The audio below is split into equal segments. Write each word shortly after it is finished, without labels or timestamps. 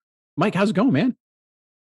Mike, how's it going, man?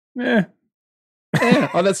 Yeah.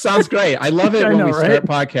 Oh, that sounds great. I love it when we start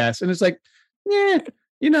podcasts and it's like, I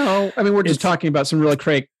mean, we're just talking about some really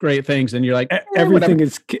great things, and you're like, everything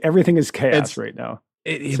is chaos right now.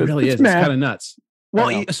 It really is. It's kind of nuts.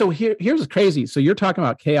 Well, so here's what's crazy. So you're talking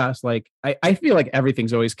about chaos. Like I feel like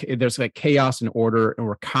everything's always, there's like chaos and order, and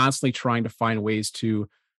we're constantly trying to find ways to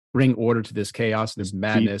bring order to this chaos, this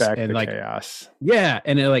madness, and like chaos. Yeah,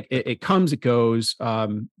 and it comes, it goes.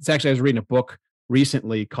 It's actually, I was reading a book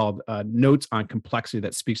recently called Notes on Complexity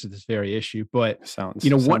that speaks to this very issue. But sounds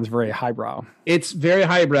very highbrow. It's very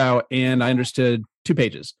highbrow, and I understood 2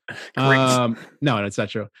 pages. No, it's not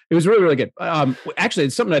true. It was really, really good. Actually,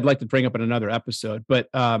 it's something I'd like to bring up in another episode. But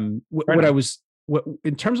in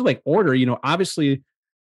terms of like order, obviously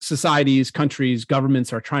societies, countries,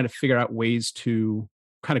 governments are trying to figure out ways to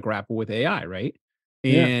kind of grapple with AI, right?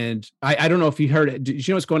 And I don't know if you heard it. Do you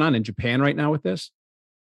know what's going on in Japan right now with this?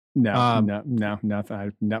 No,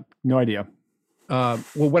 nothing. No idea. Well,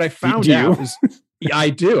 what I found out is,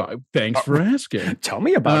 I do. Thanks for asking. Tell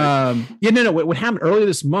me about it. What happened earlier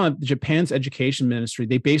this month, Japan's education ministry,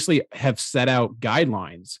 they basically have set out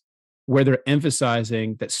guidelines where they're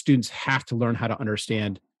emphasizing that students have to learn how to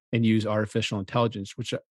understand and use artificial intelligence,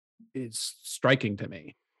 which is striking to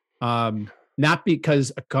me. Not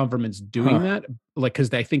because a government's doing that, like, because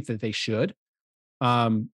they think that they should,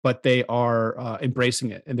 but they are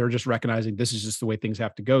embracing it, and they're just recognizing this is just the way things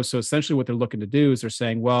have to go. So essentially what they're looking to do is they're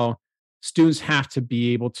saying, well, students have to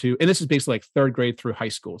be able to, and this is basically like 3rd grade through high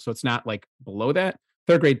school. So it's not like below that.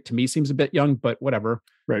 3rd grade to me seems a bit young, but whatever.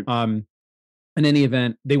 Right. In any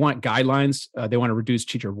event, they want guidelines. They want to reduce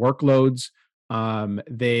teacher workloads.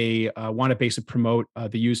 They want to basically promote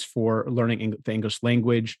the use for learning the English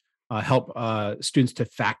language, help students to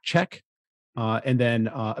fact check. And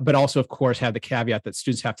then, but also, of course, have the caveat that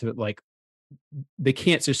students have to, like, they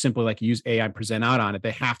can't just simply like use AI and present out on it.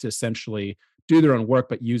 They have to essentially do their own work,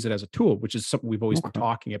 but use it as a tool, which is something we've always been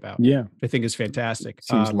talking about. Yeah. I think is fantastic.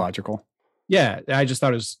 Seems logical. Yeah. I just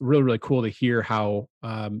thought it was really, really cool to hear how,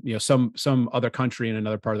 some other country in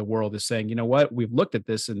another part of the world is saying, you know what, we've looked at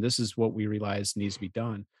this and this is what we realize needs to be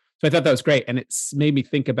done. So I thought that was great. And it's made me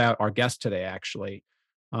think about our guest today, actually.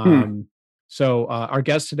 So our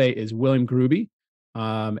guest today is William Gruby.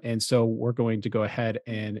 And so we're going to go ahead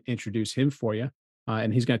and introduce him for you.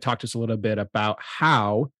 And he's going to talk to us a little bit about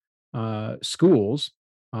how schools,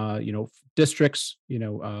 districts,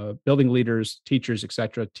 building leaders, teachers, et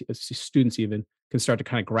cetera, students even can start to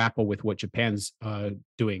kind of grapple with what Japan's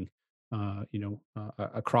doing,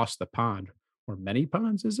 across the pond, or many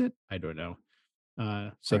ponds, is it? I don't know.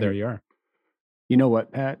 So there you are. You know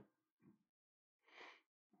what, Pat?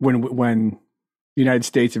 When the United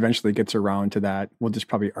States eventually gets around to that, we'll just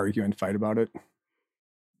probably argue and fight about it.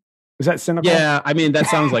 Is that cynical? Yeah, I mean, that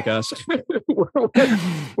sounds like us.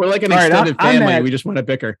 we're like an extended family. We just want to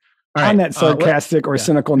bicker. All right, on that sarcastic or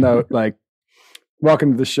cynical note, like,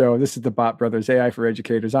 welcome to the show. This is the Bot Brothers, AI for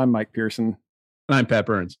Educators. I'm Mike Pearson. And I'm Pat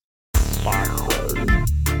Burns. Bot Brothers.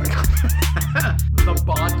 The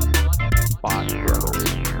Bot Brothers.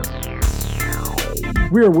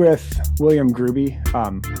 We're with William Gruby,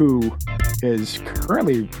 who is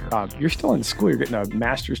currently, you're still in school. You're getting a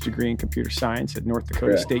master's degree in computer science at North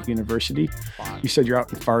Dakota State University. You said you're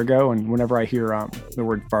out in Fargo, and whenever I hear the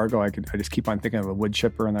word Fargo, I just keep on thinking of a wood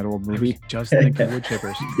chipper in that old movie. Just thinking wood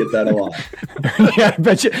chippers. Get that a lot. Yeah, I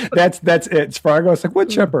bet you that's it. It's Fargo. It's like wood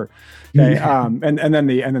chipper. Okay. And then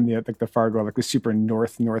the Fargo, like the super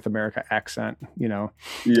North America accent,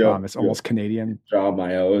 it's almost Canadian. Draw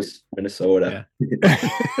my O's, Minnesota. Yeah.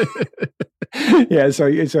 Yeah, so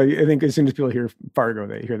I think as soon as people hear Fargo,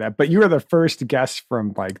 they hear that. But you are the first guest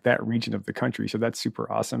from like that region of the country, so that's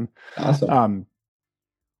super awesome. Awesome.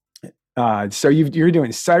 So you're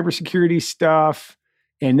doing cybersecurity stuff,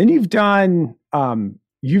 and then you've done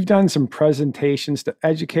some presentations to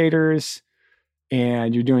educators,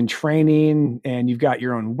 and you're doing training, and you've got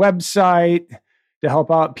your own website to help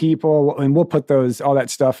out people, and we'll put all that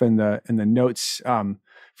stuff in the notes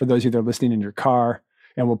for those of you that are listening in your car.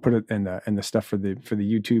 And we'll put it in the stuff for the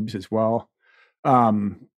YouTubes as well.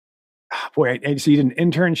 And so you did an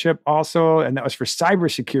internship also, and that was for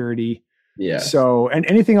cybersecurity. Yeah. So, and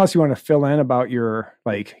anything else you want to fill in about your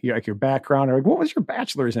background, or what was your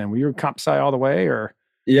bachelor's in? Were you comp sci all the way, or?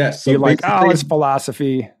 Yes. So it's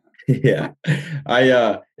philosophy. Yeah,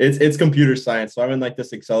 it's computer science. So I'm in like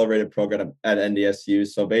this accelerated program at NDSU.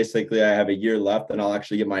 So basically I have a year left, and I'll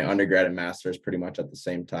actually get my undergrad and master's pretty much at the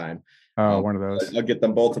same time. One of those. I'll get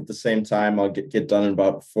them both at the same time. I'll get done in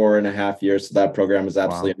about 4.5 years. So that program is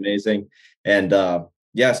absolutely amazing. And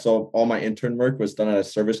Yeah, so all my intern work was done at a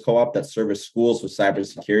service co-op that serviced schools with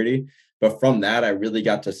cybersecurity. But from that, I really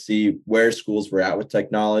got to see where schools were at with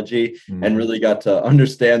technology and really got to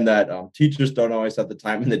understand that teachers don't always have the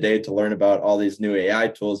time in the day to learn about all these new AI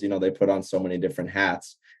tools. They put on so many different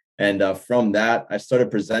hats. And from that, I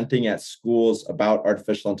started presenting at schools about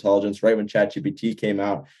artificial intelligence. Right when ChatGPT came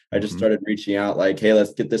out, I just started reaching out like, hey,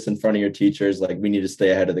 let's get this in front of your teachers. Like, we need to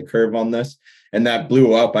stay ahead of the curve on this. And that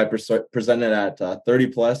blew up. I presented at 30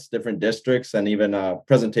 plus different districts and even a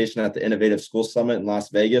presentation at the Innovative School Summit in Las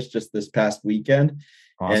Vegas just this past weekend.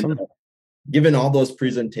 Awesome. And given all those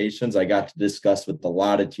presentations, I got to discuss with a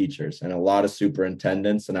lot of teachers and a lot of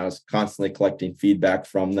superintendents, and I was constantly collecting feedback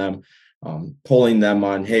from them, pulling them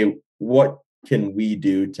on, hey, what can we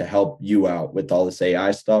do to help you out with all this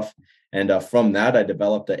AI stuff? And from that, I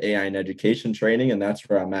developed an AI in education training, and that's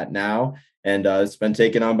where I'm at now. And it's been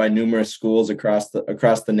taken on by numerous schools across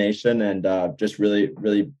the nation, and just really,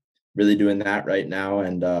 really, really doing that right now,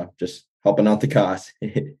 and just helping out the cause.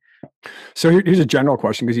 So here's a general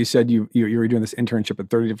question, because you said you were doing this internship at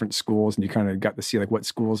 30 different schools, and you kind of got to see like what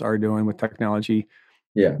schools are doing with technology.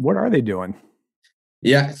 Yeah. What are they doing?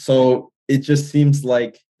 Yeah. So it just seems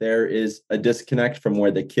like there is a disconnect from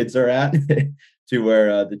where the kids are at to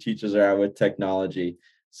where the teachers are at with technology.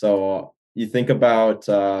 So you think about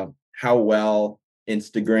how well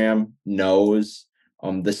Instagram knows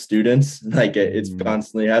the students, like it's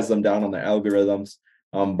constantly has them down on their algorithms.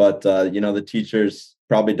 But the teachers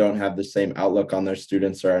probably don't have the same outlook on their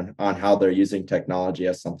students or on how they're using technology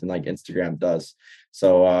as something like Instagram does.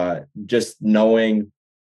 So just knowing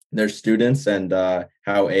their students and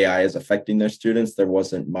how AI is affecting their students, there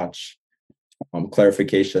wasn't much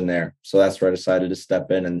clarification there. So that's where I decided to step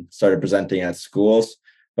in and started presenting at schools.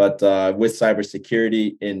 But with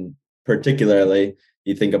cybersecurity in particularly,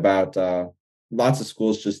 you think about lots of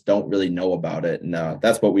schools just don't really know about it. And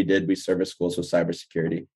that's what we did. We service schools with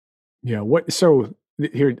cybersecurity. Yeah. So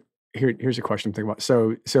here's a question I'm thinking about.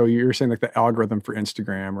 So you're saying like the algorithm for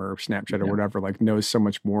Instagram or Snapchat or whatever, like knows so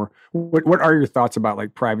much more. What are your thoughts about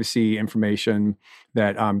like privacy information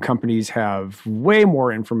that companies have way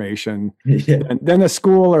more information than the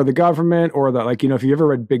school or the government or the, like, if you ever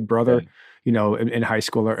read Big Brother, in high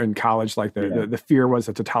school or in college, like the fear was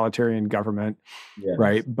a totalitarian government,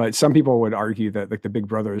 right? But some people would argue that like the Big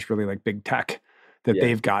Brother is really like big tech, that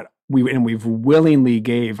they've got, we've willingly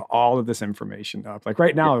gave all of this information up. Like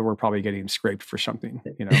right now, we're probably getting scraped for something,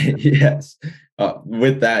 Yes.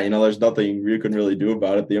 With that, there's nothing you can really do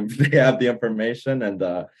about it. They have the information,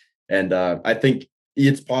 and I think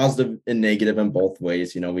it's positive and negative in both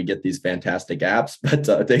ways. We get these fantastic apps,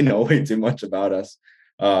 but they know way too much about us.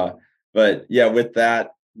 But yeah, with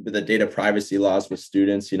that, with the data privacy laws with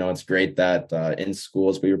students, it's great that in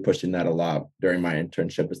schools we were pushing that a lot during my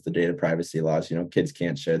internship. Is the data privacy laws. Kids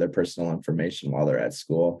can't share their personal information while they're at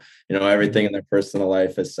school. Everything in their personal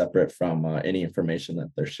life is separate from any information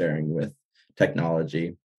that they're sharing with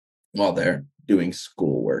technology while they're doing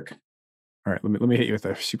schoolwork. All right, let me hit you with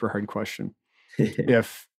a super hard question.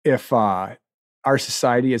 If our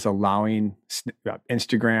society is allowing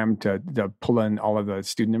Instagram to pull in all of the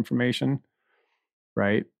student information,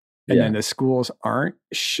 right? And then the schools aren't.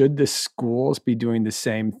 Should the schools be doing the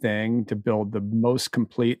same thing to build the most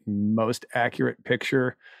complete, most accurate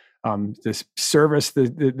picture, to service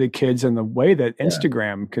the kids in the way that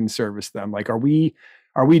Instagram can service them? Like, are we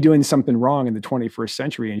doing something wrong in the 21st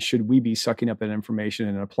century? And should we be sucking up that information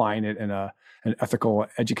and applying it in an ethical,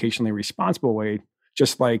 educationally responsible way,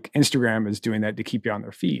 just like Instagram is doing that to keep you on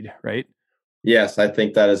their feed, right? Yes, I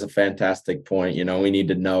think that is a fantastic point. We need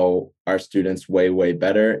to know our students way, way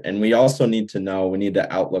better. And we also need to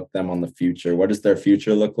outlook them on the future. What does their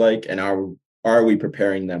future look like? And are we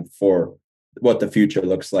preparing them for what the future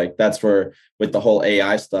looks like? That's where, with the whole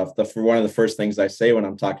AI stuff, one of the first things I say when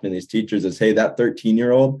I'm talking to these teachers is, hey, that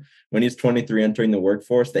 13-year-old, when he's 23 entering the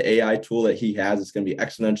workforce, the AI tool that he has is going to be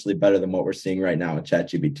exponentially better than what we're seeing right now with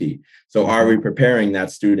ChatGPT. So are we preparing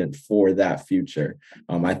that student for that future?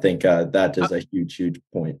 I think that is a huge, huge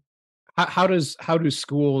point. How do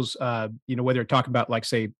schools, whether you're talking about like,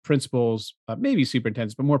 say, principals, maybe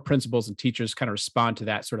superintendents, but more principals and teachers kind of respond to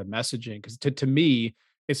that sort of messaging? Because to me,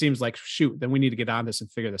 it seems like, shoot, then we need to get on this and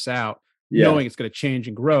figure this out, knowing it's going to change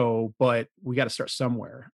and grow, but we got to start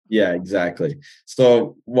somewhere. Yeah, exactly.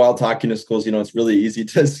 So while talking to schools, it's really easy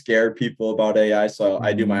to scare people about AI. So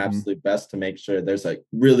I do my absolute best to make sure there's a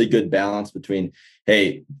really good balance between,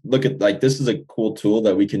 hey, look at, like, this is a cool tool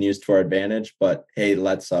that we can use to our advantage, but hey,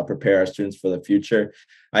 let's prepare our students for the future.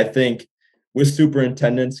 I think with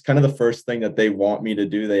superintendents, kind of the first thing that they want me to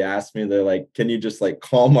do, they're like, can you just like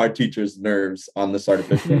calm our teachers' nerves on this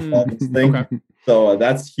artificial intelligence thing? So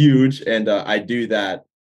that's huge. And I do that.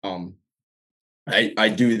 I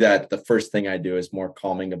do that. The first thing I do is more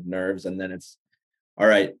calming of nerves. And then it's all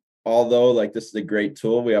right. Although like this is a great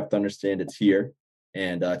tool, we have to understand it's here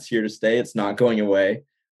and it's here to stay. It's not going away.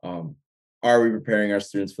 Um, are we preparing our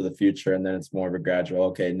students for the future? And then it's more of a gradual,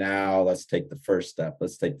 okay, now let's take the first step.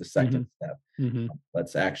 Let's take the second step.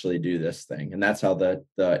 Let's actually do this thing. And that's how the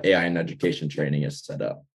AI in education training is set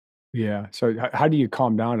up. Yeah. So how do you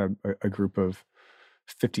calm down a group of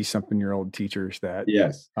 50-something-year-old teachers that?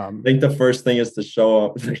 Yes. I think the first thing is to show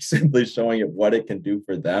up, like simply showing it what it can do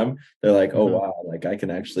for them. They're like, oh, wow, like I can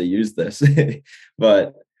actually use this.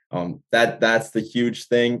 But that's the huge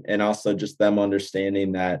thing. And also just them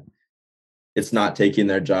understanding that it's not taking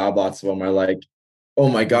their job. Lots of them are like, oh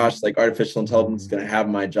my gosh, like artificial intelligence is going to have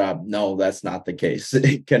my job. No, that's not the case.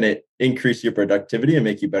 Can it increase your productivity and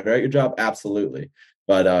make you better at your job? Absolutely.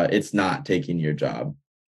 But it's not taking your job.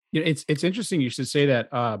 It's interesting you should say that.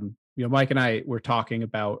 Mike and I were talking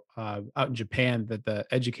about out in Japan that the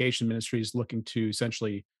education ministry is looking to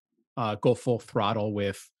essentially go full throttle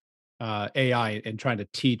with AI and trying to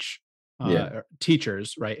teach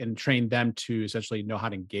teachers, right, and train them to essentially know how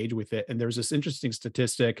to engage with it. And there's this interesting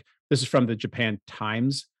statistic. This is from the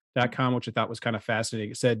JapanTimes.com, which I thought was kind of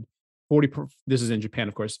fascinating. It said this is in Japan,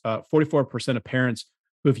 of course, 44% of parents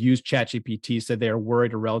who have used ChatGPT said they are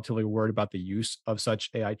worried or relatively worried about the use of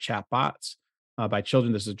such AI chatbots by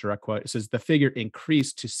children. This is a direct quote. It says the figure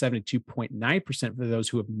increased to 72.9% for those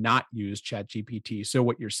who have not used ChatGPT. So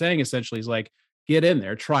what you're saying essentially is like, get in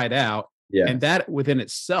there, try it out. And that within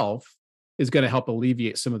itself is going to help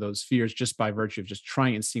alleviate some of those fears just by virtue of just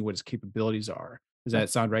trying and seeing what its capabilities are. Does that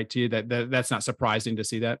sound right to you? That's not surprising to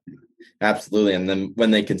see that? Absolutely. And then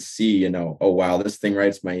when they can see, oh, wow, this thing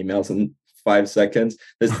writes my emails in 5 seconds.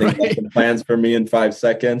 This thing plans for me in 5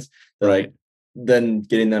 seconds. They're like, then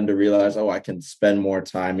getting them to realize, oh, I can spend more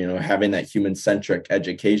time, having that human-centric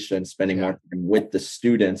education, spending more time with the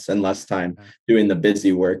students and less time doing the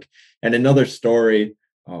busy work. And another story,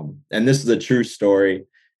 and this is a true story,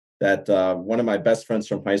 that one of my best friends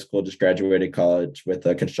from high school just graduated college with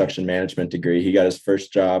a construction management degree. He got his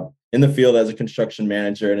first job in the field as a construction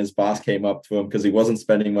manager, and his boss came up to him because he wasn't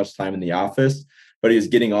spending much time in the office, but he was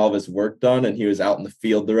getting all of his work done and he was out in the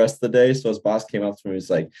field the rest of the day. So his boss came up to him.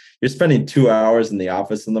 He's like, you're spending 2 hours in the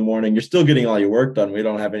office in the morning. You're still getting all your work done. We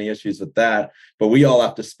don't have any issues with that, but we all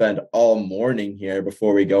have to spend all morning here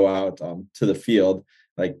before we go out to the field.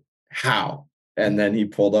 Like, how? And then he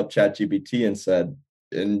pulled up ChatGPT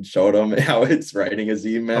and showed him how it's writing his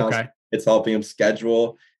emails. Okay. It's helping him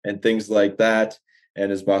schedule and things like that.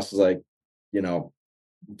 And his boss was like,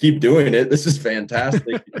 keep doing it. This is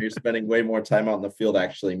fantastic. You're spending way more time out in the field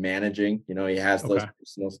actually managing. He has those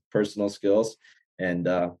personal skills. And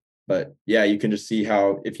but yeah, you can just see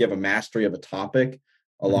how if you have a mastery of a topic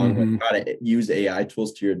along with how to use AI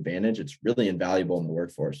tools to your advantage, it's really invaluable in the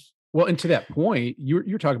workforce. Well, and to that point,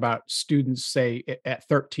 you're talking about students, say at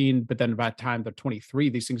 13, but then by the time they're 23,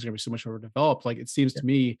 these things are going to be so much more developed. Like it seems to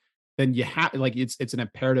me, then you have like it's an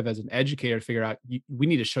imperative as an educator to figure out. We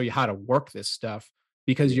need to show you how to work this stuff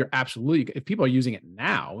because you're absolutely. If people are using it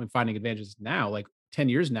now and finding advantages now, like 10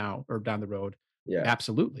 years now or down the road,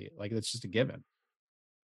 absolutely, like it's just a given.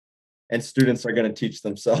 And students are going to teach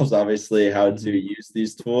themselves, obviously, how to use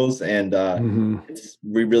these tools. And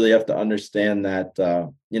we really have to understand that,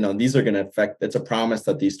 these are going to affect, it's a promise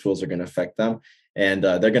that these tools are going to affect them. And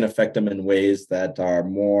they're going to affect them in ways that are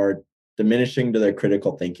more diminishing to their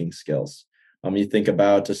critical thinking skills. You think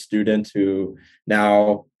about a student who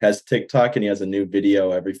now has TikTok and he has a new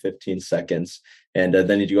video every 15 seconds. And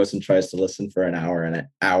then he goes and tries to listen for an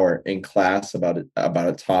hour in class about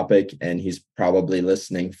a topic. And he's probably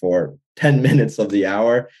listening for 10 minutes of the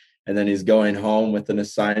hour. And then he's going home with an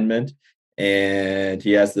assignment. And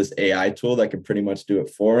he has this AI tool that can pretty much do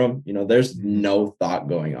it for him. There's no thought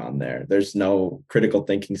going on there. There's no critical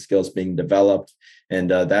thinking skills being developed.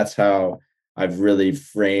 And that's how I've really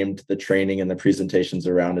framed the training and the presentations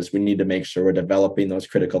around is we need to make sure we're developing those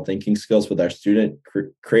critical thinking skills with our student,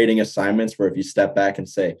 creating assignments where if you step back and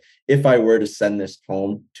say, if I were to send this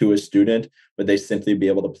home to a student, would they simply be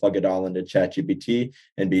able to plug it all into ChatGPT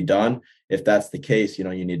and be done? If that's the case, you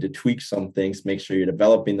need to tweak some things, make sure you're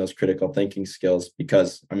developing those critical thinking skills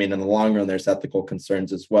because, in the long run, there's ethical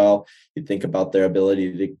concerns as well. You think about their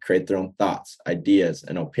ability to create their own thoughts, ideas,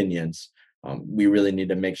 and opinions. We really need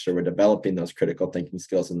to make sure we're developing those critical thinking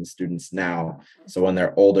skills in the students now. So when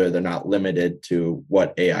they're older, they're not limited to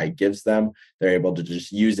what AI gives them. They're able to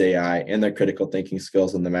just use AI and their critical thinking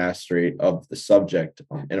skills and the mastery of the subject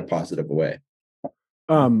in a positive way.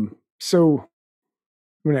 So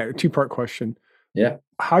I'm going to have a two-part question. Yeah.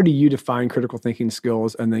 How do you define critical thinking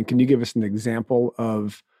skills? And then can you give us an example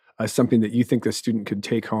of something that you think the student could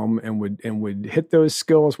take home and would hit those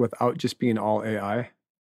skills without just being all AI?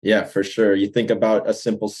 Yeah, for sure. You think about a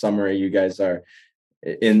simple summary. You guys are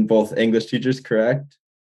in both English teachers, correct?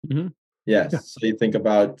 Mm-hmm. Yeah. Yes. So you think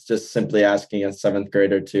about just simply asking a seventh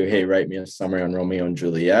grader to, hey, write me a summary on Romeo and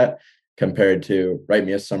Juliet, compared to write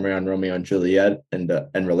me a summary on Romeo and Juliet and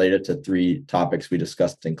relate it to 3 topics we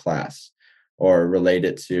discussed in class, or relate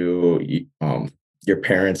it to your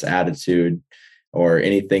parents' attitude or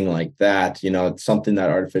anything like that. It's something that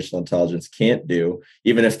artificial intelligence can't do,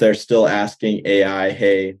 even if they're still asking AI,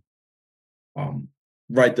 hey,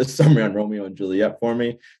 write this summary on Romeo and Juliet for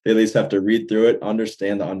me. They at least have to read through it,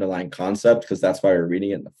 understand the underlying concept, because that's why we're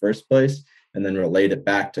reading it in the first place, and then relate it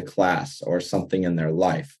back to class or something in their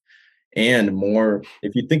life. And more,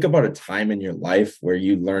 if you think about a time in your life where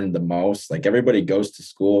you learned the most, like everybody goes to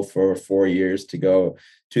school for 4 years to go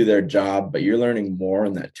to their job, but you're learning more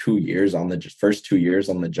in that 2 years on the first 2 years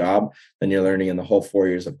on the job than you're learning in the whole 4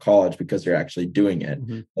 years of college, because you're actually doing it.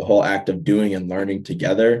 Mm-hmm. The whole act of doing and learning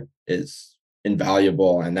together is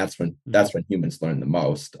invaluable, and that's when humans learn the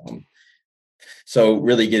most. So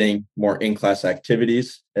really getting more in-class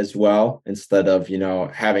activities as well, instead of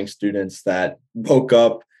having students that woke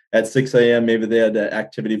up at 6 a.m. Maybe they had an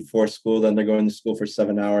activity before school, then they're going to school for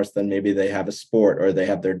 7 hours, then maybe they have a sport or they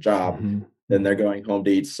have their job. Mm-hmm. Then they're going home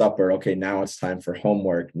to eat supper. Okay, now it's time for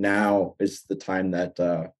homework. Now is the time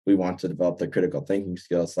that we want to develop the critical thinking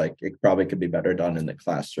skills. Like, it probably could be better done in the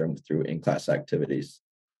classroom through in-class activities.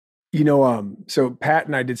 So Pat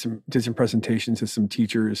and I did some presentations to some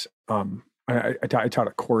teachers. I taught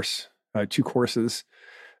a course, 2 courses,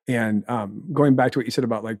 and going back to what you said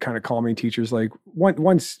about like kind of calming teachers, like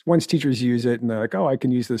once teachers use it and they're like, oh, I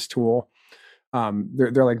can use this tool,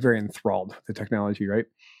 they're like very enthralled with the technology, right?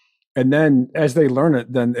 And then as they learn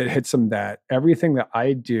it, then it hits them that everything that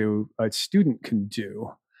I do, a student can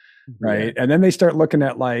do. Right. Yeah. And then they start looking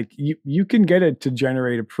at like, you can get it to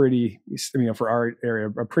generate a pretty, for our area,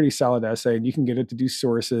 a pretty solid essay, and you can get it to do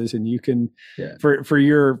sources, and you can, I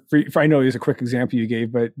know there's a quick example you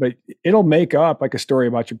gave, but it'll make up like a story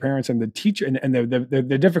about your parents and the teacher and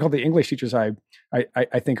the difficulty English teachers I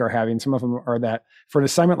think are having. Some of them are that for an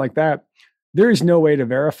assignment like that, there is no way to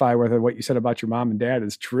verify whether what you said about your mom and dad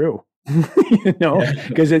is true.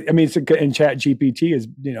 Because and Chat GPT is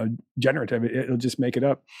generative, it'll just make it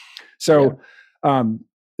up. So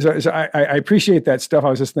so I appreciate that stuff. I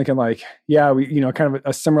was just thinking like, we kind of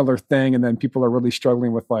a similar thing, and then people are really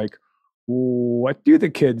struggling with like, what do the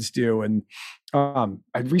kids do? And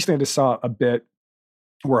I recently just saw a bit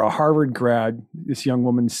where a Harvard grad, this young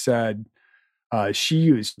woman said she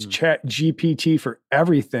used Chat GPT for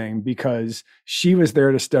everything because she was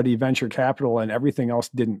there to study venture capital and everything else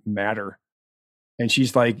didn't matter. And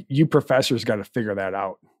she's like, you professors got to figure that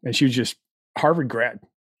out. And she was just Harvard grad.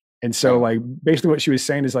 And so like, basically what she was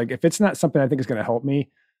saying is like, if it's not something I think is going to help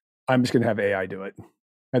me, I'm just going to have AI do it.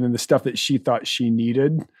 And then the stuff that she thought she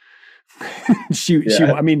needed,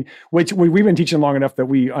 which we've been teaching long enough that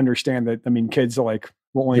we understand that, kids are like,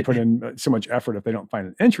 will only put in so much effort if they don't find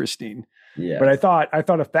it interesting. Yeah. But I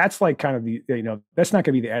thought if that's like kind of the, that's not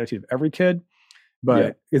going to be the attitude of every kid,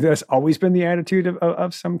 but that's always been the attitude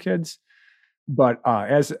of some kids. But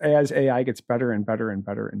as AI gets better and better and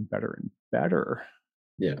better and better and better.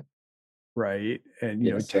 Yeah. Right.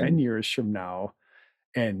 And, 10 years from now,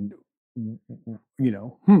 and,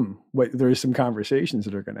 there's some conversations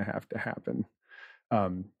that are going to have to happen.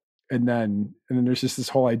 And then there's just this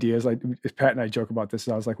whole idea is like, Pat and I joke about this.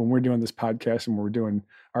 I was like, when we're doing this podcast and we're doing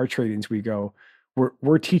our trainings, we go,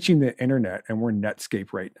 we're teaching the internet and we're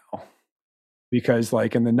Netscape right now. Because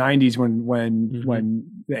like in the 90s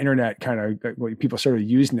when the internet kind of, when people started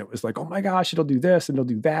using it, was like, oh my gosh, it'll do this and it'll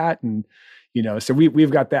do that. And, so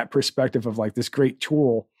we've got that perspective of like this great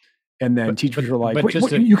tool. And then teachers were like,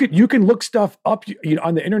 you can look stuff up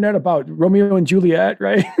on the internet about Romeo and Juliet,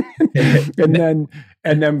 right? and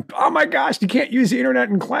then, oh my gosh, you can't use the internet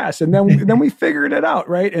in class. And then we figured it out,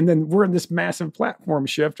 right? And then we're in this massive platform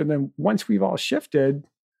shift. And then once we've all shifted,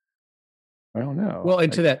 I don't know. Well,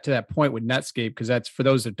 and to that point with Netscape, because that's for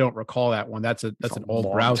those that don't recall that one, that's an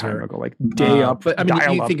old browser. Time ago, like day up. But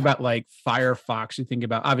you think about like Firefox, you think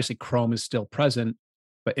about obviously Chrome is still present,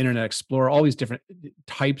 but Internet Explorer, all these different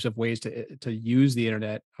types of ways to use the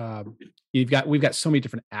internet. We've got so many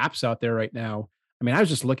different apps out there right now. I was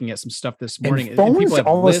just looking at some stuff this morning. And phones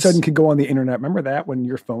all of a sudden could go on the internet. Remember that when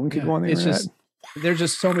your phone could go on the internet? There's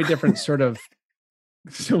just so many different sort of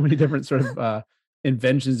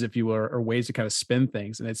inventions, if you will, or ways to kind of spin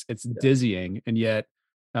things, and it's dizzying. And yet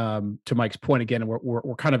to Mike's point again,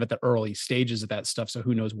 we're kind of at the early stages of that stuff. So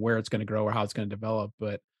who knows where it's going to grow or how it's going to develop.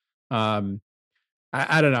 But um,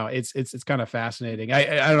 I don't know. It's kind of fascinating.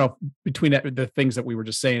 I don't know between the things that we were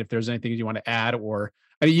just saying, if there's anything you want to add, or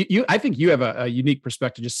I mean, I think you have a unique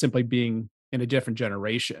perspective, just simply being in a different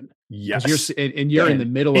generation. Yes. You're in the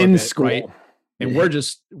middle of in it, school, right? And we're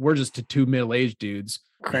just two middle-aged dudes,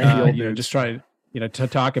 cranky old you know, dudes. just trying, you know, to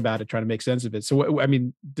talk about it, trying to make sense of it. So, I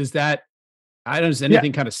mean, does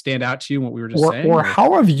anything kind of stand out to you in what we were just saying? Or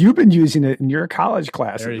how have you been using it in your college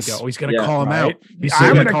classes? There you go. Oh, he's going to call him right? out. He's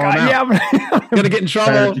going to call him out. Yeah, I'm going to get in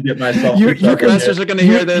trouble. To get myself You- in trouble you can- here. Professors are going to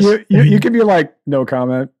hear this. You can be like, no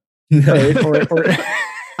comment. Right? or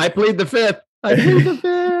I plead the fifth. I plead the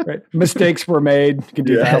fifth. right. Mistakes were made. You can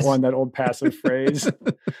do Yes. that one, that old passive phrase.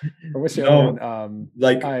 Or what's the No, other one?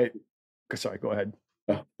 like Sorry, go ahead.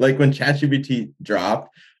 like when ChatGPT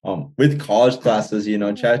dropped, with college classes, you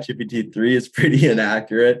know, ChatGPT 3 is pretty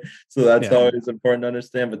inaccurate. So that's Yeah. always important to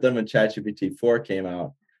understand. But then when ChatGPT 4 came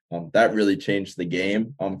out, that really changed the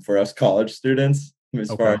game for us college students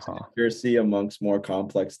as far as accuracy amongst more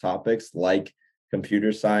complex topics like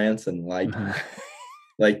computer science and like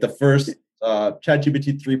the first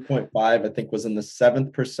ChatGPT 3.5, I think, was in the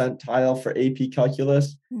 7th percentile for AP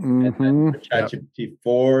calculus. And then for ChatGPT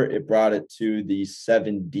 4, it brought it to the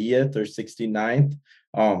 70th or 69th,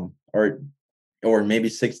 or maybe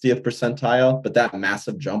 60th percentile. But that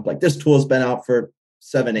massive jump, like this tool has been out for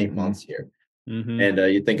 7-8 months here. And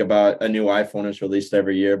you think about a new iPhone is released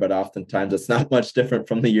every year, but oftentimes it's not much different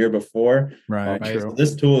from the year before. Right. So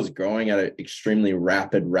this tool is growing at an extremely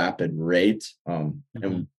rapid rate.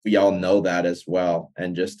 And we all know that as well.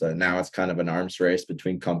 And just now it's kind of an arms race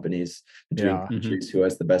between companies, between countries who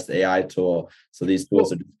has the best AI tool. So these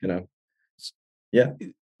tools are just going to,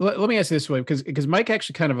 Let me ask you this way, because Mike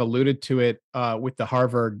actually kind of alluded to it with the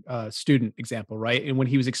Harvard student example, right? And when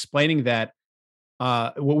he was explaining that,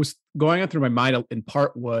 what was going on through my mind in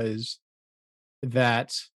part was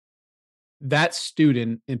that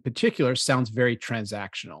student in particular sounds very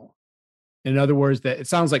transactional. In other words, that it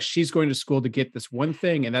sounds like she's going to school to get this one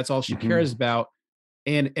thing, and that's all she cares about.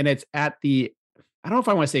 And it's at the, I don't know if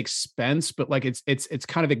I want to say expense, but like it's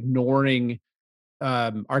kind of ignoring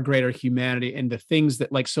our greater humanity and the things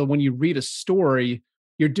that, like, so when you read a story,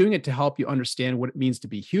 you're doing it to help you understand what it means to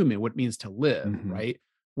be human, what it means to live, right?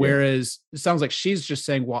 Whereas it sounds like she's just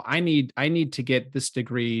saying, well, I need to get this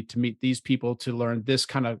degree to meet these people, to learn this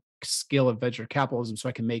kind of skill of venture capitalism so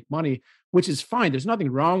I can make money, which is fine. There's nothing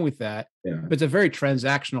wrong with that. But it's a very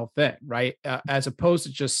transactional thing, right? As opposed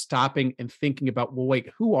to just stopping and thinking about, well, wait,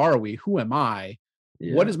 who are we? Who am I?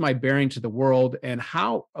 What is my bearing to the world? And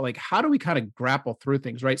how do we kind of grapple through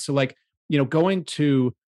things, right? So like, you know, going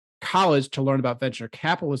to college to learn about venture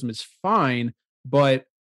capitalism is fine, but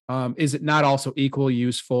is it not also equally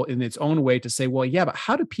useful in its own way to say, well, yeah, but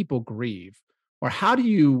how do people grieve? Or how do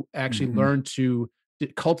you actually learn to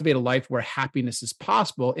cultivate a life where happiness is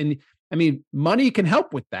possible? And I mean, money can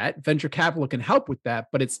help with that. Venture capital can help with that,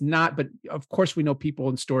 but it's not. But of course, we know people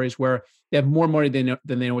in stories where they have more money than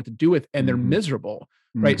they know what to do with, and they're miserable,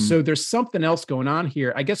 right? So there's something else going on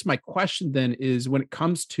here. I guess my question then is, when it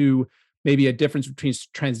comes to maybe a difference between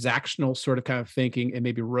transactional sort of kind of thinking and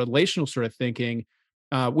maybe relational sort of thinking,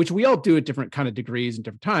 which we all do at different kind of degrees and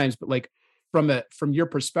different times, but like from your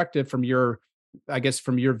perspective, from your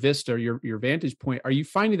vista, your vantage point, are you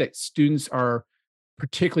finding that students are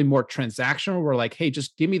particularly more transactional? We're like, hey,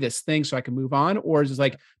 just give me this thing so I can move on, or is it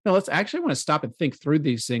like, no, let's actually want to stop and think through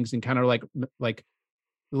these things and kind of like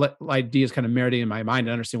let ideas kind of marinate in my mind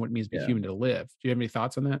and understand what it means to be human, to live. Do you have any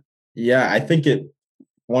thoughts on that? Yeah, I think it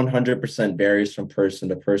 100% varies from person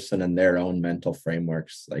to person and their own mental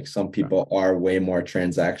frameworks. Like some people are way more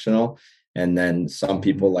transactional, and then some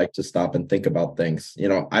people like to stop and think about things. You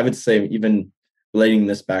know, I would say, even relating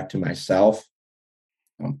this back to myself,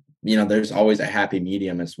 you know, there's always a happy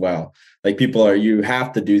medium as well. Like you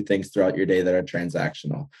have to do things throughout your day that are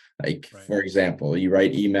transactional. Like, for example, you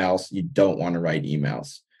write emails, you don't want to write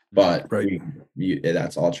emails, but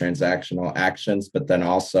that's all transactional actions. But then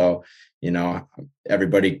also, you know,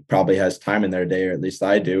 everybody probably has time in their day, or at least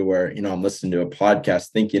I do, where, you know, I'm listening to a podcast,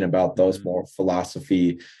 thinking about those more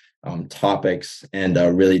philosophy topics, and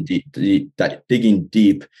really digging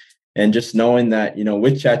deep. And just knowing that, you know,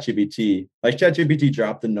 with ChatGPT, like ChatGPT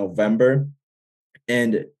dropped in November,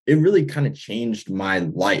 and it really kind of changed my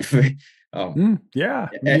life. You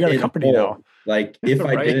got a company now. Like if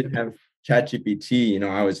I didn't have ChatGPT, you know,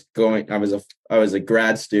 I was a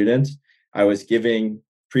grad student. I was giving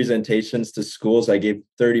presentations to schools. I gave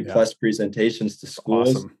 30 plus presentations to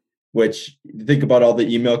schools. Awesome. which you think about all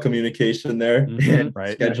the email communication there and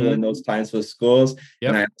Right. scheduling those times with schools. Yep.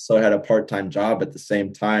 And I also had a part-time job at the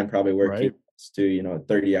same time, probably working to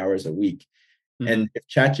 30 hours a week. And if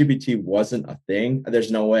ChatGPT wasn't a thing,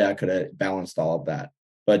 there's no way I could have balanced all of that.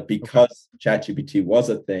 But because ChatGPT was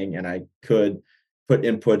a thing and I could put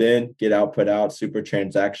input in, get output out, super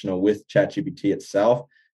transactional with ChatGPT itself,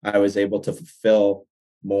 I was able to fulfill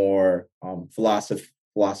more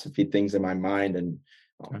philosophy things in my mind, and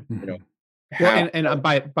well, and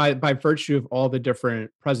by virtue of all the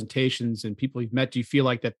different presentations and people you've met, do you feel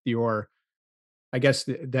like that your, I guess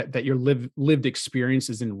that your lived experience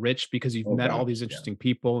is enriched because you've met all these interesting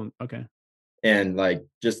people? And like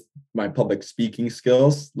just my public speaking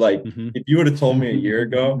skills. Like if you would have told me a year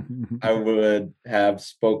ago, I would have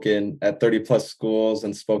spoken at 30 plus schools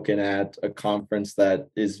and spoken at a conference that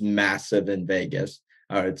is massive in Vegas,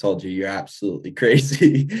 I would have told you you're absolutely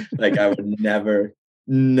crazy. Like I would never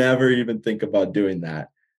even think about doing that.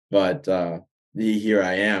 But here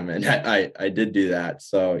I am, and I did do that.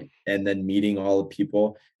 So, and then meeting all the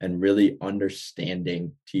people and really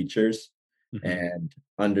understanding teachers and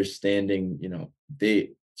understanding,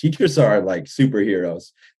 teachers are like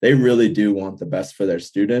superheroes. They really do want the best for their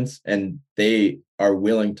students, and they are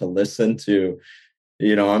willing to listen to,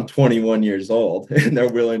 I'm 21 years old and they're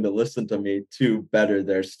willing to listen to me to better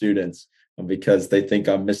their students because they think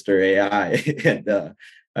I'm Mr. AI and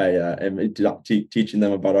I am teaching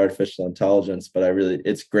them about artificial intelligence. But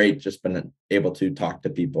it's great just been able to talk to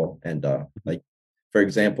people and like, for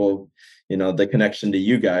example, the connection to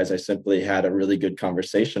you guys, I simply had a really good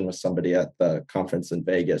conversation with somebody at the conference in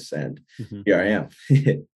Vegas, and here I am.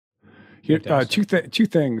 Two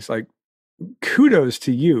things, like kudos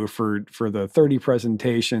to you for the 30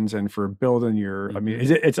 presentations and for building your, I mean,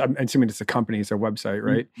 I'm assuming it's a company, it's a website,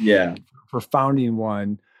 right? Yeah. For founding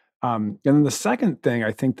one. And then the second thing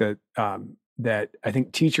I think that I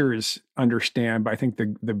think teachers understand, but I think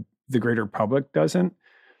the greater public doesn't,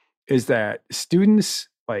 is that students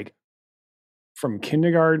like from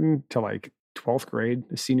kindergarten to like 12th grade,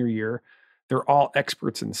 the senior year, they're all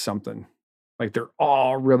experts in something. Like they're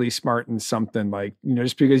all really smart in something. Like,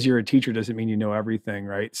 just because you're a teacher doesn't mean you know everything,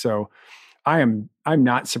 right? So I'm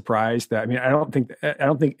not surprised that, I mean, I don't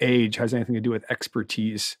think age has anything to do with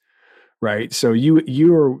expertise, right? So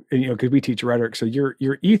you're, because we teach rhetoric, so your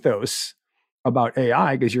ethos about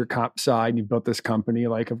AI, because you're comp sci and you built this company,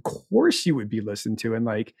 like of course you would be listened to,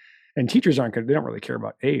 and teachers they don't really care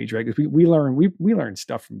about age, right? Because we learn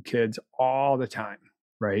stuff from kids all the time,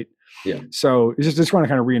 right? Yeah. So just want to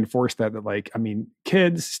kind of reinforce that like, I mean,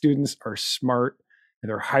 students are smart and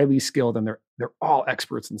they're highly skilled and they're all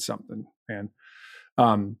experts in something. And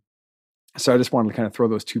so I just wanted to kind of throw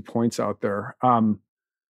those 2 points out there.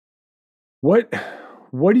 What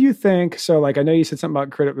do you think? So like, I know you said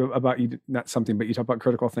something about you, not something, but you talked about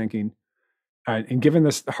critical thinking. And given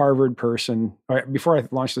this Harvard person, before I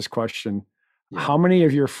launch this question, how many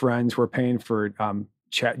of your friends were paying for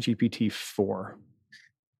ChatGPT 4?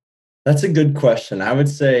 That's a good question. I would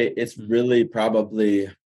say it's really probably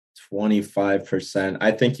 25%.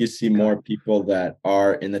 I think you see more people that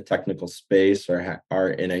are in the technical space or are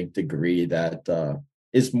in a degree that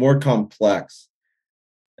is more complex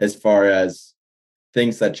as far as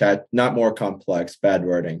things that not more complex, bad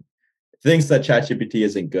wording. Things that ChatGPT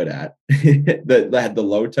isn't good at, that had the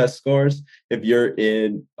low test scores. If you're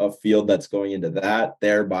in a field that's going into that,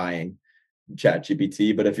 they're buying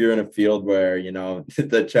ChatGPT. But if you're in a field where,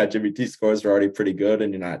 the ChatGPT scores are already pretty good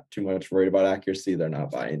and you're not too much worried about accuracy, they're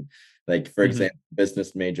not buying. Like, for example,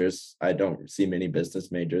 business majors, I don't see many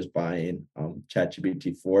business majors buying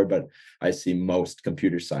ChatGPT 4, but I see most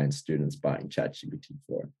computer science students buying ChatGPT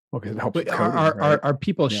 4. Okay, it helps. But are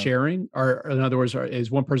people sharing? Or in other words,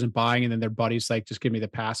 is one person buying and then their buddy's like, just give me the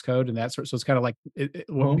passcode and that sort? So it's kind of like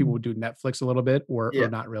what people would do Netflix a little bit, or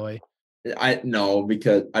not really. No,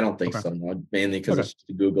 because I don't think so. No, mainly because it's just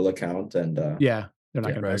a Google account, and they're not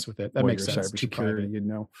going to mess with it. That makes sense.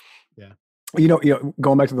 Cybersecurity, Yeah.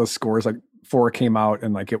 Going back to those scores, like 4 came out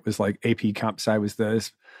and like it was like AP Comp Sci was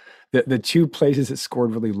this. The 2 places that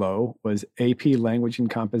scored really low was AP Language and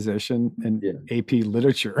Composition and AP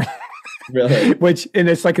Literature. Really? And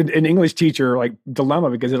it's like an English teacher like dilemma,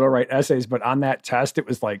 because it'll write essays, but on that test it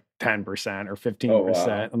was like 10% or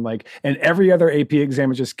 15%. And like, and every other AP exam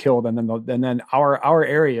was just killed. And then our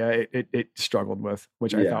area it struggled with,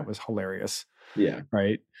 which I thought was hilarious. Yeah.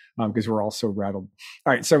 Right. Because we're all so rattled.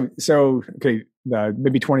 All right. So okay,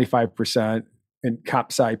 maybe 25% and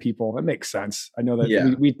comp sci people. That makes sense. I know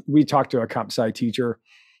that we talked to a comp sci teacher,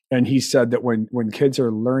 and he said that when kids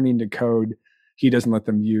are learning to code, he doesn't let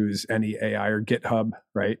them use any AI or GitHub,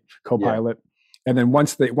 right? Copilot. And then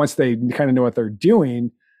once they kind of know what they're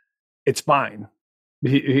doing, it's fine.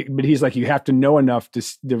 But he's like, you have to know enough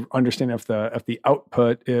to understand if the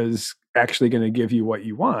output is actually going to give you what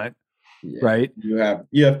you want, right? You have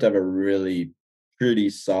to have a really pretty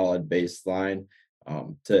solid baseline.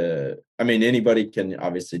 Anybody can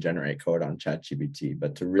obviously generate code on ChatGPT,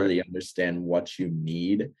 but to really understand what you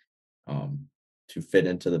need to fit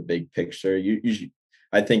into the big picture,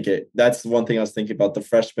 that's one thing I was thinking about the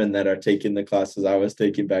freshmen that are taking the classes I was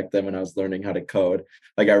taking back then when I was learning how to code.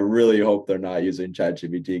 Like, I really hope they're not using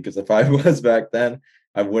ChatGPT, because if I was back then,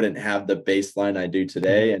 I wouldn't have the baseline I do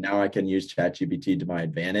today. And now I can use ChatGPT to my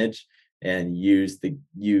advantage and use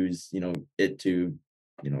it to,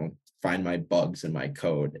 find my bugs in my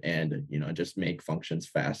code and, just make functions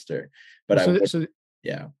faster. But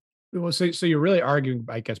Well, so you're really arguing,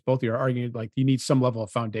 I guess both of you are arguing, like you need some level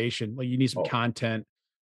of foundation, like you need some content.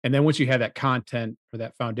 And then once you have that content or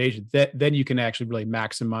that foundation, then you can actually really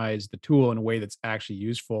maximize the tool in a way that's actually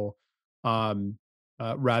useful,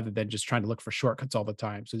 rather than just trying to look for shortcuts all the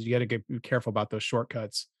time. So you got to be careful about those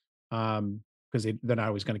shortcuts, because they're not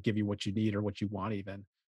always going to give you what you need or what you want even.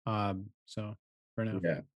 So fair enough.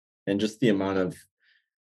 Yeah. And just the amount of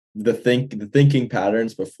the thinking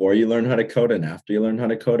patterns before you learn how to code and after you learn how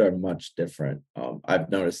to code are much different.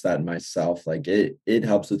 I've noticed that myself. Like it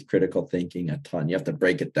helps with critical thinking a ton. You have to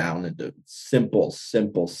break it down into simple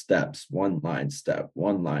steps, one line step.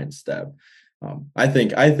 I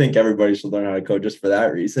think everybody should learn how to code just for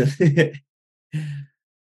that reason.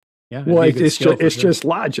 Yeah. Well, it's just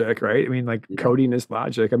logic, right? I mean, like coding is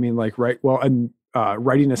logic. I mean, like, right. Well, and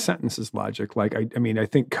writing a sentence is logic. Like, I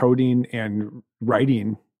think coding and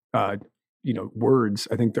writing, words,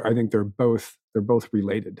 I think they're both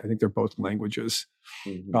related. I think they're both languages.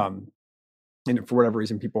 Mm-hmm. And for whatever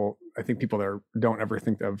reason, people there don't ever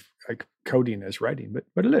think of like coding as writing,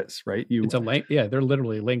 but it is, right? It's they're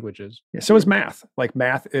literally languages. Yeah, so is math. Like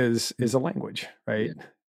math is a language, right?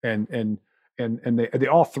 Yeah. And they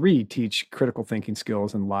all three teach critical thinking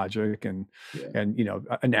skills and logic and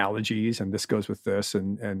analogies, and this goes with this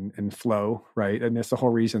and flow, right? And that's the whole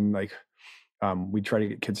reason, like, we try to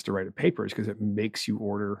get kids to write papers, because it makes you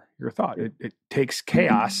order your thought. It takes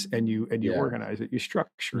chaos and you organize it, you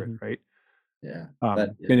structure it, right? Yeah.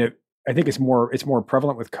 And I think it's more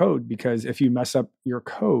prevalent with code, because if you mess up your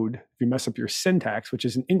code, if you mess up your syntax, which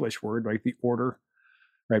is an English word, like the order,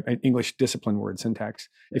 right? An English discipline word, syntax.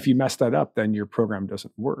 Yeah. If you mess that up, then your program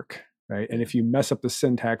doesn't work, right? And if you mess up the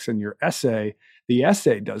syntax in your essay, the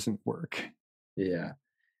essay doesn't work. Yeah.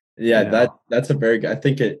 That's a very good, I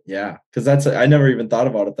think because I never even thought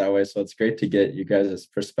about it that way. So it's great to get you guys'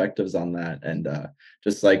 perspectives on that. And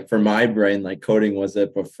just like for my brain, like coding was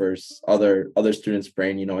it, but for other students'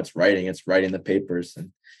 brain, it's writing the papers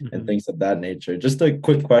and things of that nature. Just a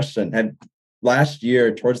quick question. And last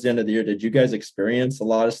year, towards the end of the year, did you guys experience a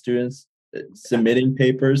lot of students submitting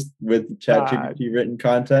papers with ChatGPT written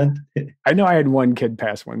content? I know I had one kid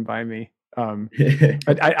pass one by me.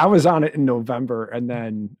 I was on it in November, and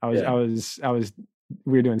then we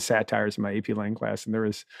were doing satires in my AP Lang class, and there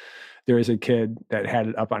was a kid that had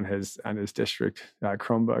it up on his district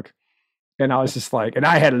Chromebook, and I was just like, and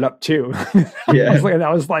I had it up too. I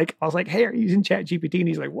was like, hey, are you using ChatGPT? And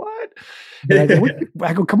he's like, what? And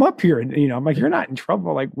I go, come up here, and I'm like, you're not in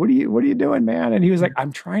trouble. Like, what are you doing, man? And he was like,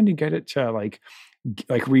 I'm trying to get it to like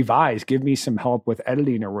revise, give me some help with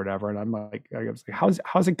editing or whatever. And I'm like, I was like,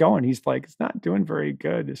 how's it going? He's like, it's not doing very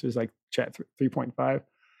good. This was like Chat 3.5.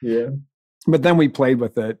 Yeah. But then we played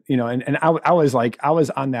with it, and I was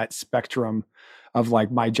on that spectrum of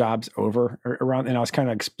like, my job's over around, and I was kind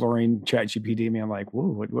of exploring ChatGPT. I'm like,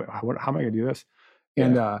 whoa, how am I gonna do this?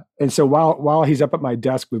 And so while he's up at my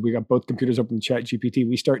desk, we got both computers open in ChatGPT,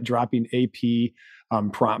 we start dropping AP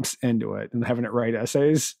prompts into it and having it write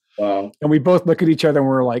essays. Wow. And we both look at each other and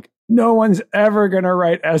we're like, no one's ever going to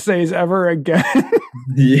write essays ever again.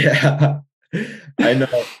 Yeah. I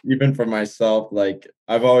know, even for myself, like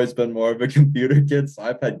I've always been more of a computer kid. So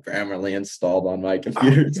I've had Grammarly installed on my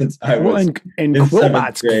computer since I was and in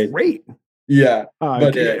Quillbot's great. Yeah.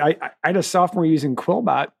 I had a sophomore using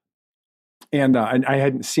Quillbot, and I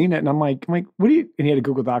hadn't seen it. And I'm like, what do you, and he had a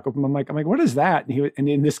Google Doc open. I'm like, what is that? And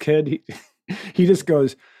then this kid, he just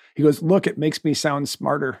goes, look, it makes me sound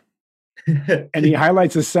smarter. And he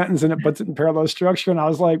highlights a sentence and it puts it in parallel structure. And I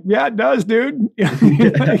was like, yeah, it does, dude.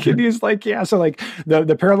 And he's like, yeah. So like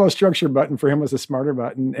the parallel structure button for him was a smarter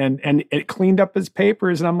button, and it cleaned up his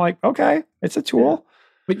papers. And I'm like, okay, it's a tool.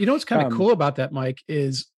 But what's kind of cool about that, Mike,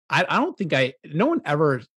 is I don't think no one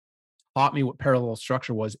ever taught me what parallel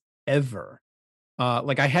structure was ever.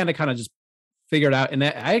 Like I had to kind of just figure it out. And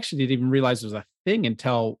I actually didn't even realize it was a thing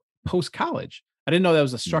until post-college. I didn't know that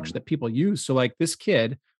was a structure that people use. So like this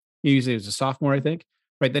kid, he usually was a sophomore, I think,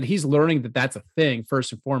 right? That he's learning that that's a thing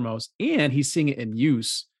first and foremost, and he's seeing it in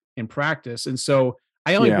use in practice. And so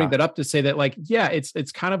I only bring Yeah. that up to say that like, yeah,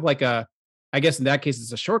 it's kind of like a, I guess in that case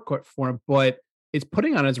it's a shortcut for him, but it's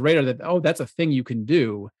putting on his radar that, oh, that's a thing you can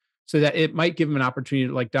do. So that it might give him an opportunity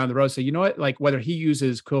to like down the road say, you know what, like whether he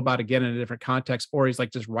uses Quillbot again in a different context, or he's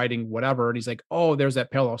like just writing whatever, and he's like, oh, there's that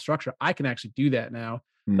parallel structure. I can actually do that now.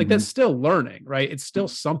 Like that's still learning, right? It's still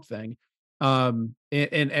something. And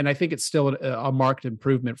I think it's still a marked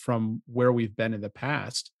improvement from where we've been in the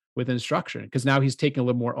past with instruction, because now he's taking a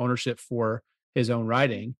little more ownership for his own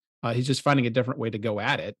writing. He's just finding a different way to go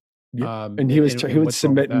at it. Yeah. And he was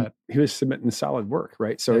submitting solid work,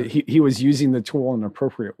 right? So he was using the tool in an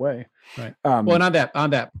appropriate way. Right. Well, and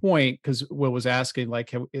on that point, because Will was asking,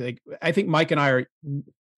 like I think Mike and I are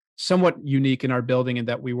somewhat unique in our building in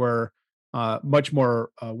that we were much more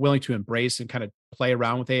willing to embrace and kind of play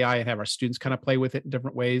around with AI and have our students kind of play with it in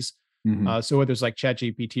different ways. So whether it's like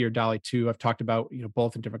ChatGPT or DALL-E 2, I've talked about,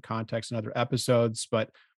 both in different contexts in other episodes, but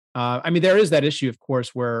I mean, there is that issue, of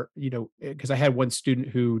course, where, because I had one student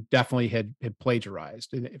who definitely had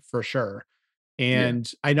plagiarized for sure. And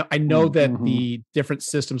I know that the different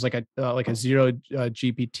systems like a zero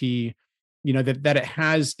GPT, that it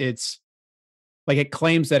has its, like it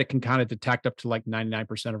claims that it can kind of detect up to like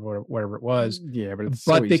 99% of whatever it was. Yeah,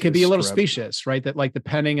 but they could be a little specious, right? That like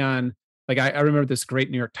depending on, like I remember this great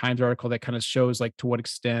New York Times article that kind of shows like to what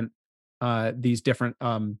extent these different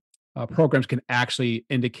programs can actually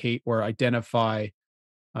indicate or identify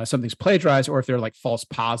something's plagiarized, or if they're like false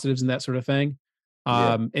positives and that sort of thing.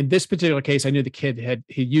 In this particular case, I knew the kid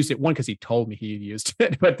he used it, one, because he told me he used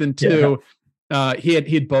it, but then two, he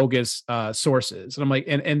had bogus sources. And I'm like,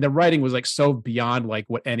 and the writing was like so beyond like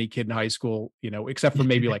what any kid in high school, except for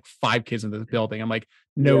maybe like 5 kids in this building. I'm like,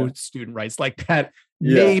 no student writes like that,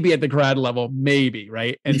 maybe at the grad level, maybe,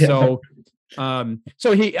 right? And so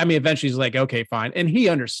eventually he's like, okay, fine. And he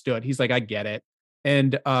understood. He's like, I get it.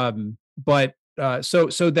 And so that's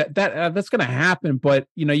going to happen. But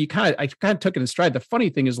I kind of took it in stride. The funny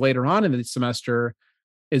thing is later on in the semester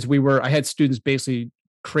is I had students basically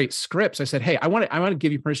create scripts. I said, hey, I want to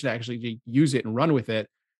give you permission to actually use it and run with it.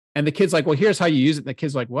 And the kid's like, well, here's how you use it. And the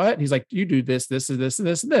kid's like, what? And he's like, you do this, this, and this, and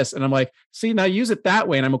this, and this. And I'm like, see, now use it that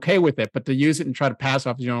way. And I'm okay with it. But to use it and try to pass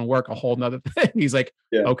off your own work, a whole nother thing. He's like,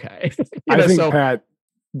 okay. I think, Pat,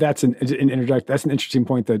 that's an interesting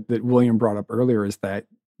point that William brought up earlier, is that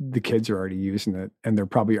the kids are already using it and they're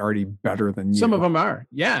probably already better than you. Some of them are.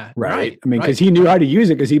 Yeah. Right. I mean, because he knew how to use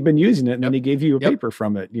it because he'd been using it, and then he gave you a paper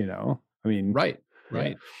from it, I mean. Right.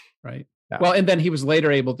 Yeah. Well, and then he was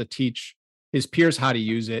later able to teach his peers how to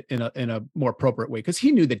use it in a more appropriate way, because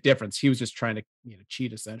he knew the difference. He was just trying to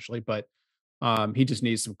cheat essentially, but he just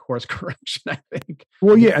needs some course correction, I think.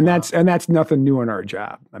 Well, yeah, and that's nothing new in our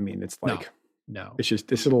job. I mean, it's like no, it's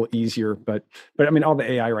just it's a little easier, but I mean, all the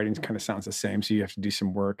AI writing kind of sounds the same, so you have to do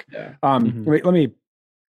some work. Yeah. Let me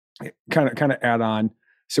kind of add on.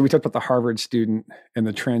 So we talked about the Harvard student and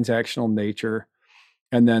the transactional nature,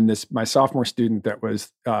 and then my sophomore student that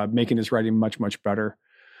was making his writing much, much better.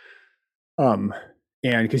 And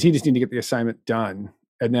because he just needed to get the assignment done,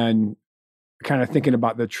 and then kind of thinking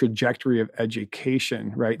about the trajectory of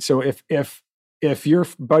education, right? So if your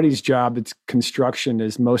buddy's job, it's construction,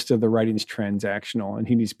 is most of the writing's transactional and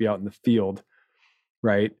he needs to be out in the field,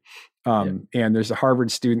 right? And there's a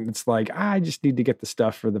Harvard student that's like, I just need to get the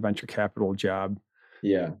stuff for the venture capital job.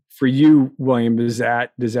 Yeah. For you, William, does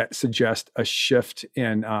that suggest a shift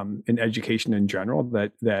in education in general,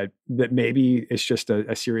 that maybe it's just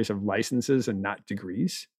a series of licenses and not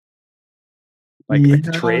degrees,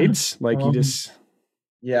 like trades, like you just.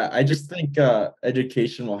 Yeah, I just think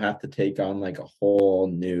education will have to take on like a whole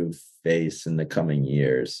new face in the coming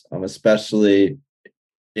years, especially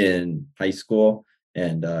in high school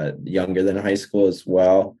and younger than high school as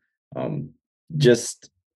well. Just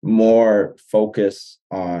more focus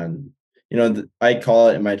on, I call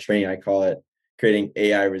it in my training, I call it creating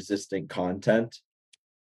AI resistant content,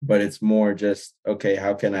 but it's more just, okay,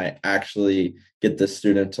 how can I actually get the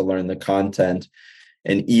student to learn the content?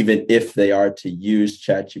 And even if they are to use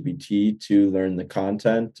ChatGPT to learn the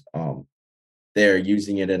content, they're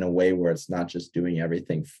using it in a way where it's not just doing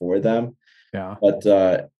everything for them. Yeah.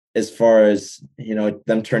 But as far as,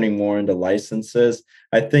 them turning more into licenses,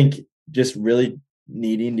 I think just really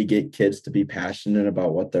needing to get kids to be passionate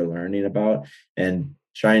about what they're learning about and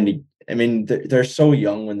trying to, they're so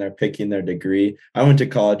young when they're picking their degree. I went to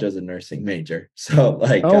college as a nursing major. So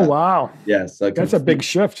wow. Yeah. So that's a big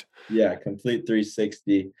shift. Yeah. Complete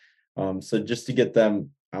 360. So just to get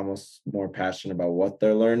them almost more passionate about what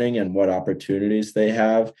they're learning and what opportunities they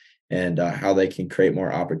have, and how they can create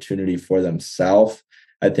more opportunity for themselves,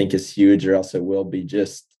 I think is huge, or else it will be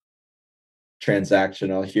just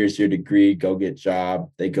transactional. Here's your degree, go get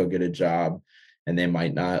job. They go get a job and they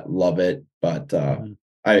might not love it. But Mhm.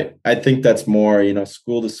 I think that's more,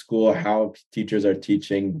 school to school, how teachers are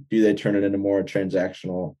teaching. Do they turn it into more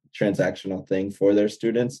transactional thing for their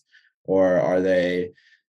students, or are they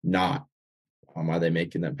not? Are they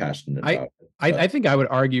making them passionate I about it? I think I would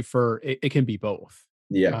argue for it can be both.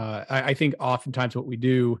 Yeah. I think oftentimes what we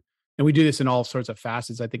do, and we do this in all sorts of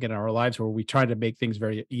facets, I think in our lives where we try to make things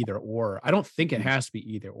very either or. I don't think it Mm. has to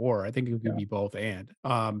be either or. I think it could Yeah. be both and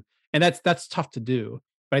that's tough to do.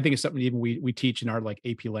 But I think it's something even we teach in our like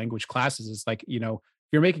AP language classes. It's like, if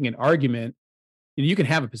you're making an argument, you can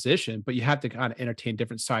have a position, but you have to kind of entertain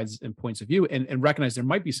different sides and points of view and recognize there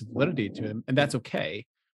might be some validity to them, and that's okay.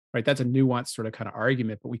 Right. That's a nuanced sort of kind of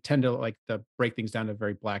argument, but we tend to like to break things down to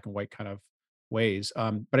very black and white kind of ways.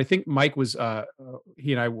 But I think Mike was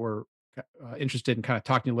he and I were interested in kind of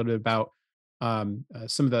talking a little bit about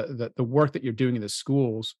some of the work that you're doing in the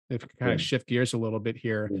schools. If we can kind Yeah. of shift gears a little bit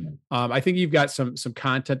here, Yeah. I think you've got some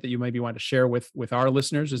content that you maybe want to share with our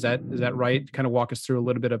listeners. Is that right? Kind of walk us through a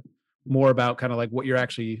little bit of more about kind of like what you're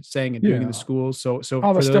actually saying and doing in the Yeah. schools. So All the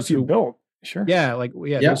for those stuff you who, built. Sure. yeah, like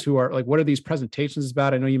Yeah. those who are like, what are these presentations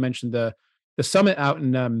about? I know you mentioned the summit out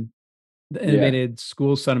in the Yeah. Innovated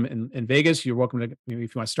Schools Summit in Vegas. You're welcome to, maybe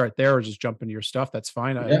if you want to start there or just jump into your stuff, that's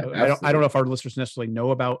fine. Yeah. I don't know if our listeners necessarily know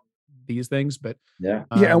about these things, but Yeah.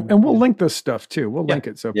 Yeah. And we'll yeah, link this stuff too. We'll yeah, link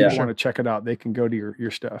it. So if Yeah. people sure. want to check it out, they can go to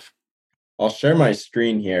your stuff. I'll share my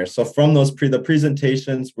screen here. So from those the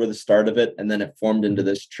presentations were the start of it, and then it formed into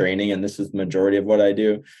this training, and this is the majority of what I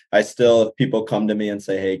do. I still, if people come to me and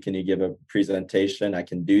say, "Hey, can you give a presentation?" I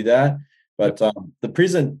can do that. But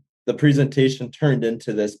the presentation turned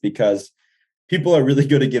into this because people are really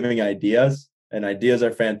good at giving ideas, and ideas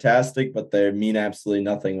are fantastic, but they mean absolutely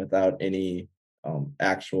nothing without any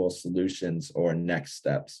actual solutions or next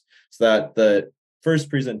steps. So that the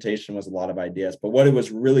first presentation was a lot of ideas, but what it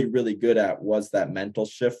was really, really good at was that mental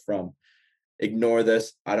shift from ignore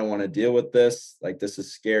this, I don't want to deal with this, like this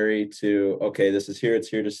is scary, to okay, this is here, it's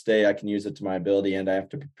here to stay, I can use it to my ability, and I have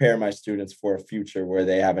to prepare my students for a future where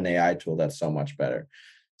they have an AI tool that's so much better.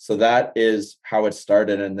 So that is how it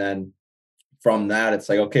started. And then from that, it's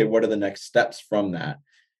like, okay, what are the next steps from that?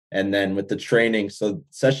 And then with the training, so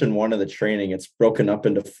session 1 of the training, it's broken up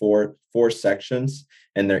into four sections,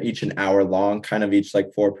 and they're each an hour long, kind of each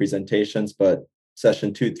like 4 presentations, but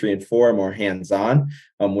session 2, 3, and 4 are more hands-on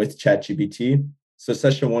with ChatGPT. So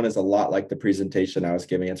session 1 is a lot like the presentation I was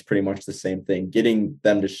giving. It's pretty much the same thing, getting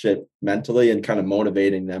them to shift mentally and kind of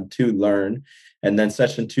motivating them to learn. And then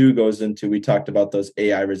session 2 goes into, we talked about those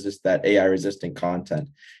AI resistant content,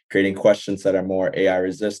 creating questions that are more AI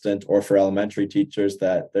resistant, or for elementary teachers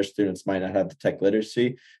that their students might not have the tech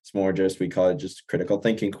literacy. It's more just, we call it just critical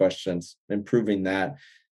thinking questions, improving that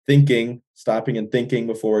thinking, stopping and thinking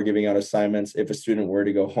before we're giving out assignments. If a student were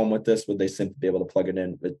to go home with this, would they simply be able to plug it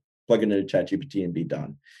into ChatGPT and be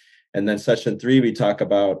done? And then session 3, we talk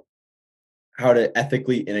about how to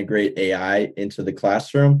ethically integrate AI into the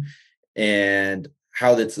classroom, and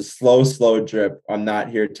how it's a slow drip. I'm not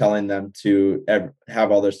here telling them to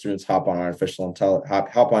have all their students hop on artificial intelligence,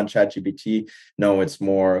 hop on ChatGPT. No, it's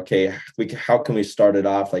more, okay, how can we start it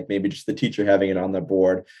off? Like maybe just the teacher having it on the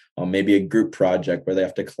board, maybe a group project where they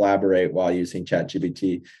have to collaborate while using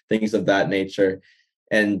ChatGPT, things of that nature.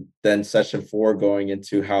 And then session 4 going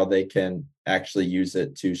into how they can actually use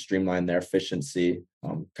it to streamline their efficiency,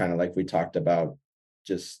 kind of like we talked about,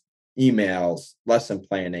 just emails, lesson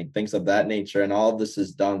planning, things of that nature. And all of this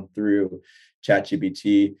is done through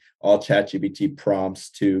ChatGPT, all ChatGPT prompts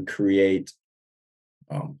to create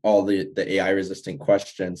all the AI resistant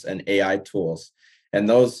questions and AI tools. And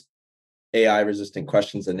those AI resistant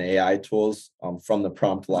questions and AI tools from the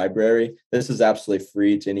prompt library, this is absolutely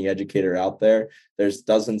free to any educator out there. There's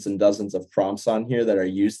dozens and dozens of prompts on here that are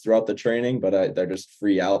used throughout the training, but they're just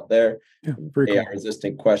free out there. Yeah, very AI cool.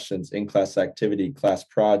 resistant questions, in-class activity, class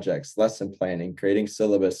projects, lesson planning, creating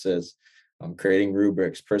syllabuses, creating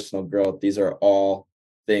rubrics, personal growth. These are all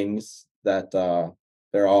things that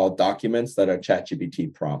they're all documents that are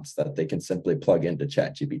ChatGPT prompts that they can simply plug into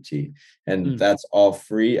ChatGPT. And that's all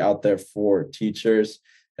free out there for teachers,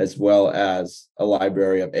 as well as a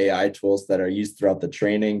library of AI tools that are used throughout the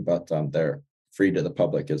training, but they're free to the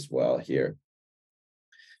public as well here.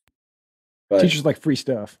 But teachers like free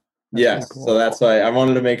stuff. That's yes, cool. So that's why I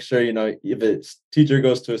wanted to make sure, if a teacher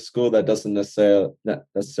goes to a school that doesn't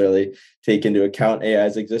necessarily take into account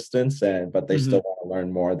AI's existence, but they still want to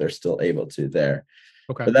learn more, they're still able to there.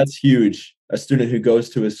 Okay. But that's huge. A student who goes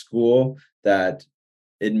to a school that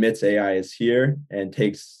admits AI is here and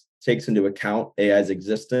takes into account AI's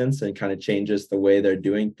existence and kind of changes the way they're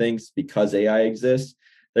doing things because AI exists,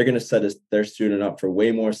 they're going to set their student up for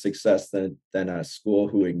way more success than a school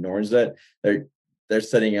who ignores it. They're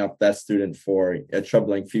setting up that student for a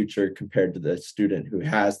troubling future compared to the student who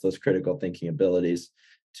has those critical thinking abilities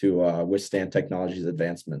to withstand technology's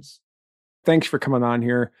advancements. Thanks for coming on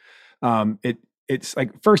here. It's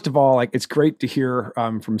like, first of all, like, it's great to hear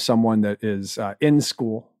from someone that is in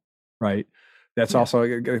school, right? That's also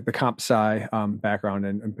the comp sci background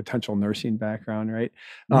and potential nursing background, right?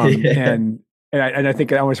 And I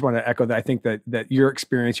think I always want to echo that. I think that your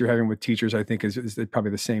experience you're having with teachers, I think, is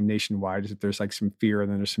probably the same nationwide. Is that there's like some fear, and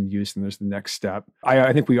then there's some use, and there's the next step.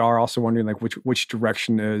 I think we are also wondering, like, which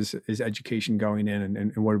direction is education going in,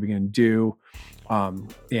 and what are we going to do?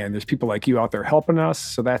 And there's people like you out there helping us,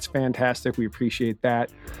 so that's fantastic. We appreciate that.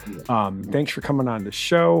 Thanks for coming on the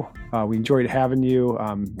show. We enjoyed having you.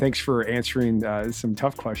 Thanks for answering some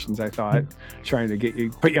tough questions. I thought trying to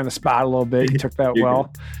put you on the spot a little bit. You took that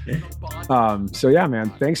well. So yeah, man,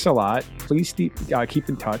 thanks a lot. Please keep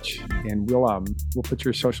in touch, and we'll put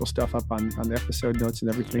your social stuff up on the episode notes and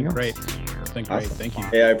everything else. Great. It's been great. Thank you.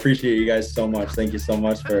 Hey, I appreciate you guys so much. Thank you so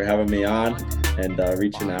much for having me on and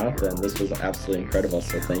reaching out. And this was absolutely incredible.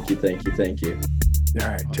 So thank you. All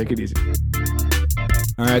right, take it easy.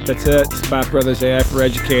 All right, that's it. Bot Brothers AI for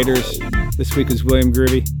Educators. This week is William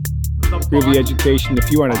Groovy. Groovy Education.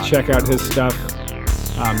 If you want to check out his stuff,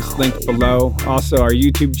 it's linked below. Also, our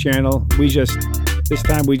YouTube channel. This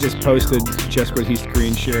time we just posted just what he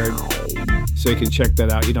screen shared, so you can check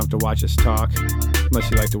that out. You don't have to watch us talk, unless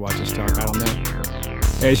you like to watch us talk. I don't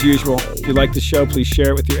know. As usual, if you like the show, please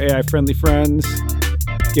share it with your AI-friendly friends.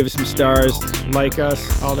 Give us some stars, like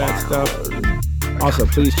us, all that stuff. Also,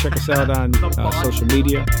 please check us out on social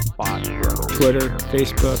media, Twitter,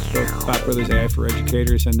 Facebook, both Bot Brothers AI for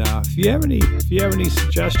Educators. And if you have any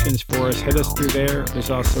suggestions for us, hit us through there.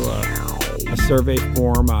 There's also a survey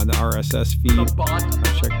form on the RSS feed.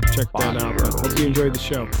 Check that out. But hope you enjoyed the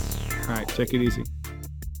show. All right, take it easy.